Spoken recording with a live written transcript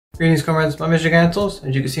Greetings comrades, my name is Gigantals.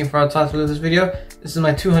 As you can see from our title of this video, this is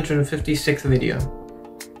my 256th video.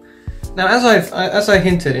 Now as I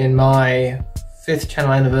hinted in my 5th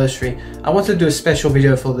channel anniversary, I wanted to do a special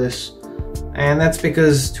video for this, and that's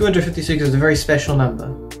because 256 is a very special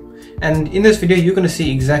number. And in this video you're going to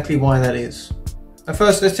see exactly why that is. But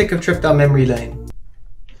first, let's take a trip down memory lane.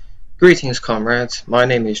 Greetings comrades, my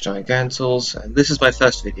name is Gigantals, and this is my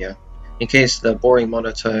first video. In case the boring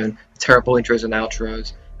monotone, terrible intros and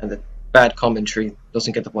outros, and the bad commentary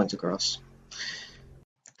doesn't get the point across.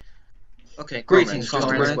 Okay, greetings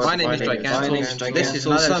comrades, my name is Gigantals. This is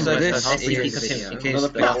another video. In case the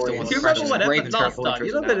boring one crashes and terrible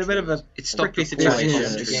intros and outros. It stopped recording on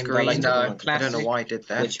the screen. I don't know why I did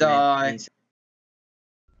that.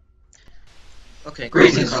 Okay,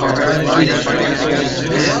 greetings comrades, my name is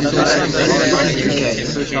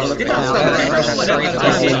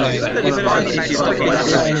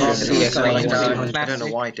I don't know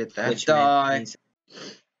why I did that.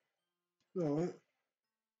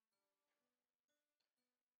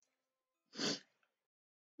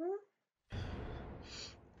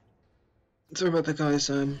 Sorry about that, guys.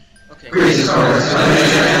 Okay. Greetings comrades.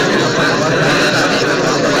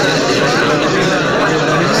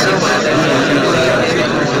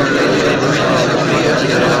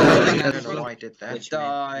 I don't know why I did that.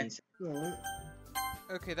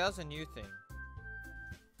 Okay, that was a new thing.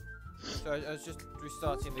 So I was just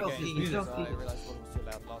restarting the game. I realized what was too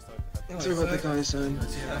loud last time. Sorry about that, guys.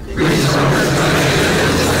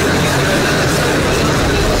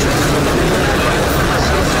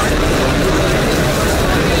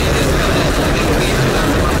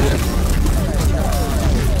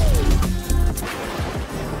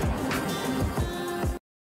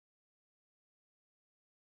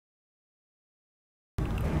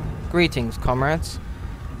 Greetings comrades,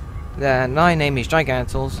 my name is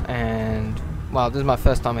Gigantals, and well, this is my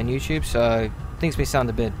first time on YouTube, so things may sound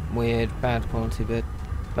a bit weird, bad quality,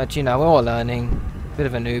 but you know, we're all learning, bit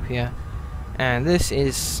of a noob here, and this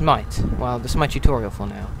is Smite, well, the Smite tutorial for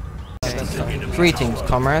now. Okay, so, greetings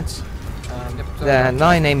comrades,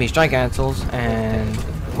 my name is Gigantals, and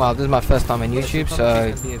well, this is my first time on YouTube,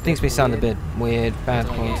 so things may sound a bit weird, bad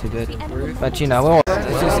quality, but you know, we're all let's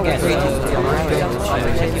do this again. Greetings comrades.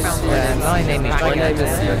 My name is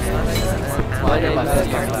Gigantals. Well, this is my first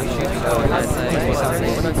time on YouTube, so things may sound a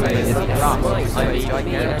bit weird,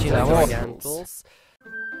 but you know, we're all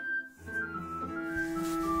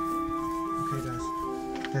Okay guys,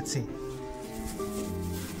 let's see.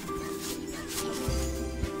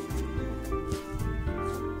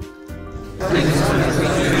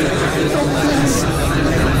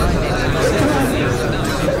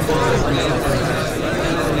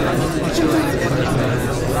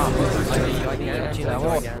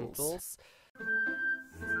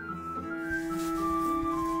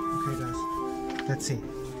 Okay guys, let's see.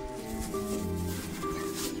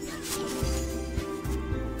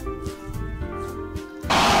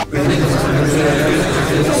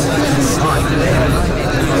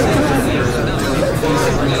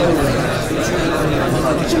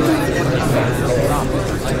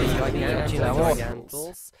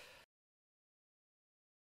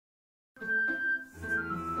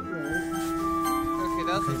 Okay,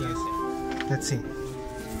 that's a new thing. Let's see.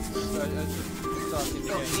 So I just restarting the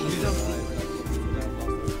game.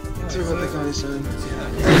 Sorry about that, guys.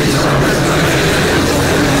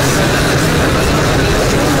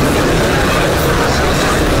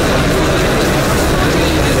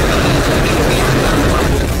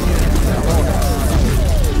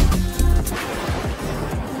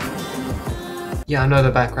 Yeah, I know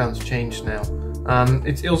the background's changed now.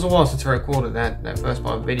 It was a while since I recorded that first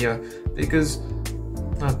part of the video, because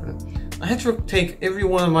I had to take every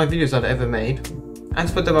one of my videos that I ever made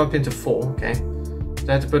and put them up into 4, okay? So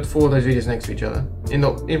I had to put 4 of those videos next to each other,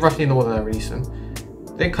 roughly in order I released them.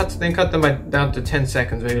 Then cut them down to 10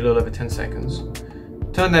 seconds, maybe a little over 10 seconds.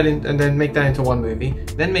 Turn that in, and then make that into one movie.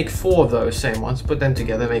 Then make 4 of those same ones, put them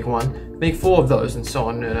together, make 1. Make 4 of those, and so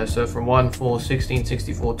on. You know, so from 1, 4, 16,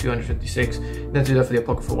 64, 256. Then do that for the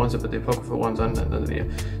apocryphal ones, but the apocryphal ones on the video.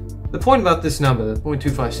 The point about this number, the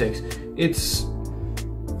 0.256, it's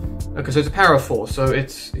okay. So it's a power of 4, so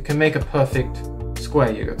it can make a perfect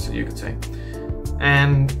square. You could say.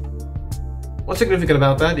 And what's significant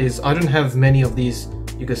about that is I don't have many of these.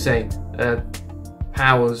 You could say.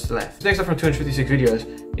 Powers left. Next up from 256 videos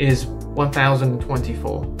is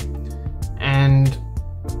 1024, and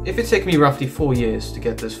if it's taken me roughly 4 years to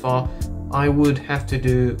get this far, I have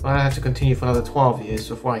to continue for another 12 years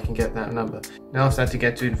before I can get that number. Now if I had to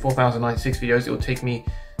get to 4096 videos, it will take me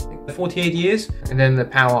like 48 years, and then the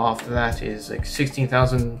power after that is like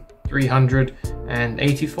 16,000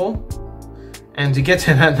 384. And to get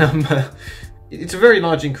to that number, it's a very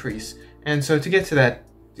large increase. And so to get to that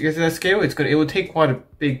scale, it will take quite a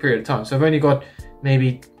big period of time. So I've only got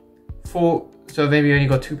maybe only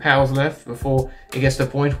got 2 powers left before it gets to the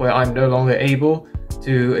point where I'm no longer able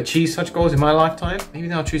to achieve such goals in my lifetime. Maybe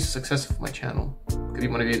then I'll choose success for my channel. Could be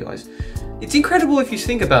one of you guys. It's incredible if you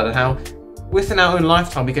think about it, how within our own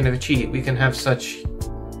lifetime we can have such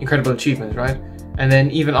incredible achievements, right? And then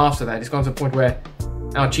even after that, it's gone to a point where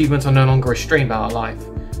our achievements are no longer restrained by our life.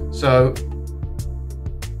 So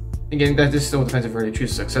again, this still depends if I really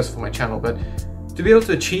choose success for my channel, but to be able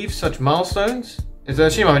to achieve such milestones, it's a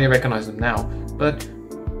shame I only recognize them now, but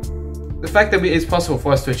the fact that it's possible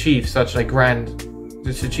for us to achieve such like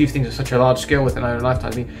to achieve things at such a large scale within our own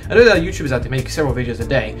lifetime. I mean, I know there are YouTubers out there make several videos a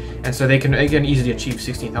day, and so they can easily achieve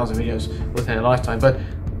 16,000 videos within a lifetime. But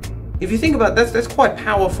if you think about that, that's quite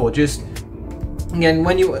powerful. Just again,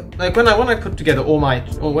 when I put together all my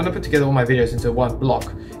videos into one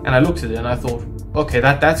block, and I looked at it and I thought, okay,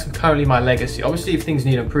 that's currently my legacy. Obviously, if things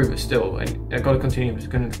need improvement still, and I've got to continue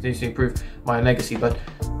to improve my legacy. But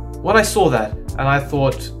when I saw that, and I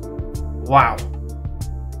thought, wow,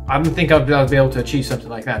 I didn't think I'd be able to achieve something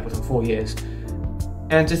like that within 4 years.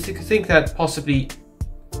 And to think that possibly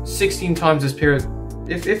 16 times this period,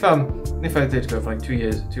 if I did go for like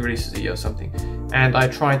 2 releases a year or something, and I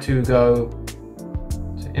tried to go,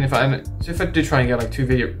 and if I did try and get like 2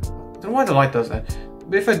 videos, I don't know why the light does that,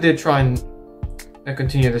 but if I did try and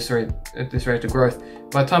continue at this rate of growth,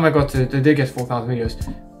 by the time I did get 4,000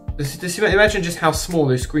 videos, imagine just how small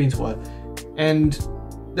those screens were, and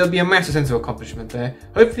there'll be a massive sense of accomplishment there.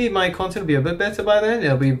 Hopefully my content will be a bit better by then,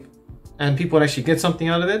 and people will actually get something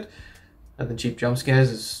out of it, other than cheap jump scares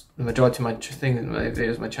is the majority of my thing in my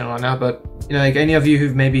videos, my channel right now. But you know, like any of you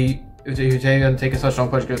who've taken such long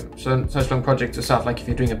projects to start, like if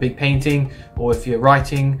you're doing a big painting or if you're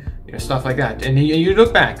writing, you know, stuff like that, and you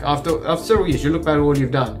look back after several years, you look back at what you've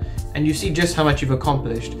done, and you see just how much you've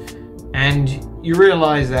accomplished, and you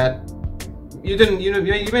realize that you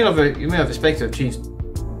may not have expected to achieve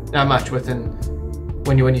that much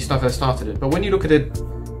when you first started it. But when you look at it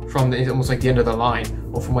from almost like the end of the line,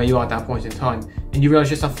 or from where you are at that point in time, and you realize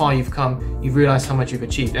just how far you've come, you realize how much you've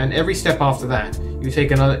achieved, and every step after that,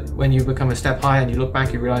 when you become a step higher and you look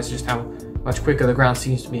back, you realize just how much quicker the ground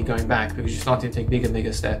seems to be going back, because you're starting to take bigger and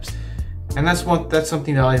bigger steps. And that's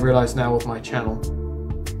something that I realize now with my channel.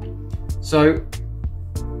 So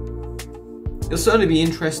it'll certainly be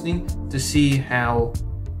interesting to see how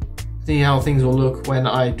things will look when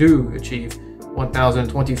I do achieve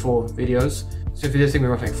 1,024 videos. So if you just think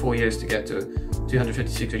we're like 4 years to get to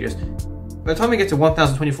 256 videos, by the time I get to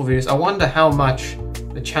 1,024 videos, I wonder how much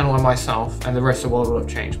the channel and myself and the rest of the world will have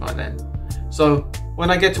changed by then. So when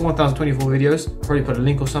I get to 1,024 videos, I'll probably put a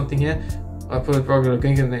link or something here. I'll probably a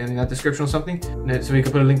link in the description or something, so we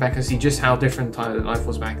can put a link back and see just how different life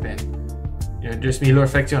was back then. You know, just me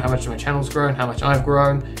reflecting on how much my channel's grown, how much I've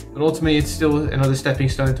grown, but ultimately it's still another stepping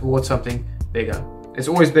stone towards something bigger. It's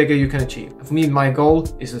always bigger you can achieve. For me, my goal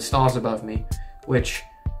is the stars above me, which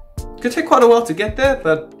could take quite a while to get there,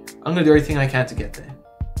 but I'm gonna do everything I can to get there.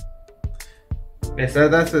 Yes,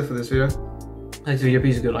 that's it for this video. Like the video,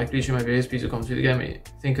 please do like, please share my videos, please do comment to the game,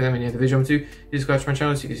 think of them in the video I'm to. Please subscribe to my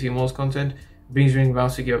channel so you can see more content. Brings ring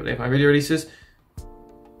bells so you can update my video releases.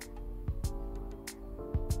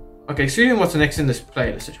 Okay, so what's the next in this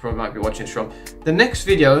playlist that you probably might be watching this from? The next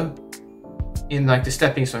video in like the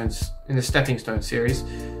stepping stone series.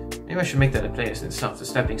 Maybe I should make that a playlist in itself, the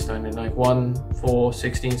stepping stone in like 1, 4,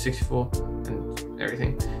 16, 64, and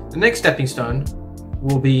everything. The next stepping stone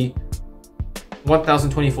will be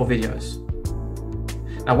 1,024 videos.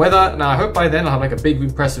 Now I hope by then I'll have like a big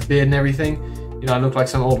impressive beard and everything. You know, I look like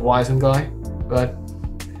some old wizened guy, but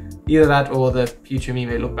either that or the future me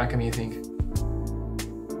may look back at me and think,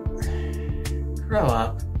 grow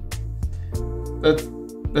up.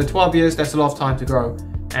 But 12 years, that's a lot of time to grow,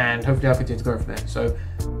 and hopefully I'll continue to grow from there.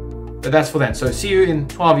 But that's for then. So see you in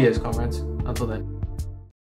 12 years, comrades. Until then.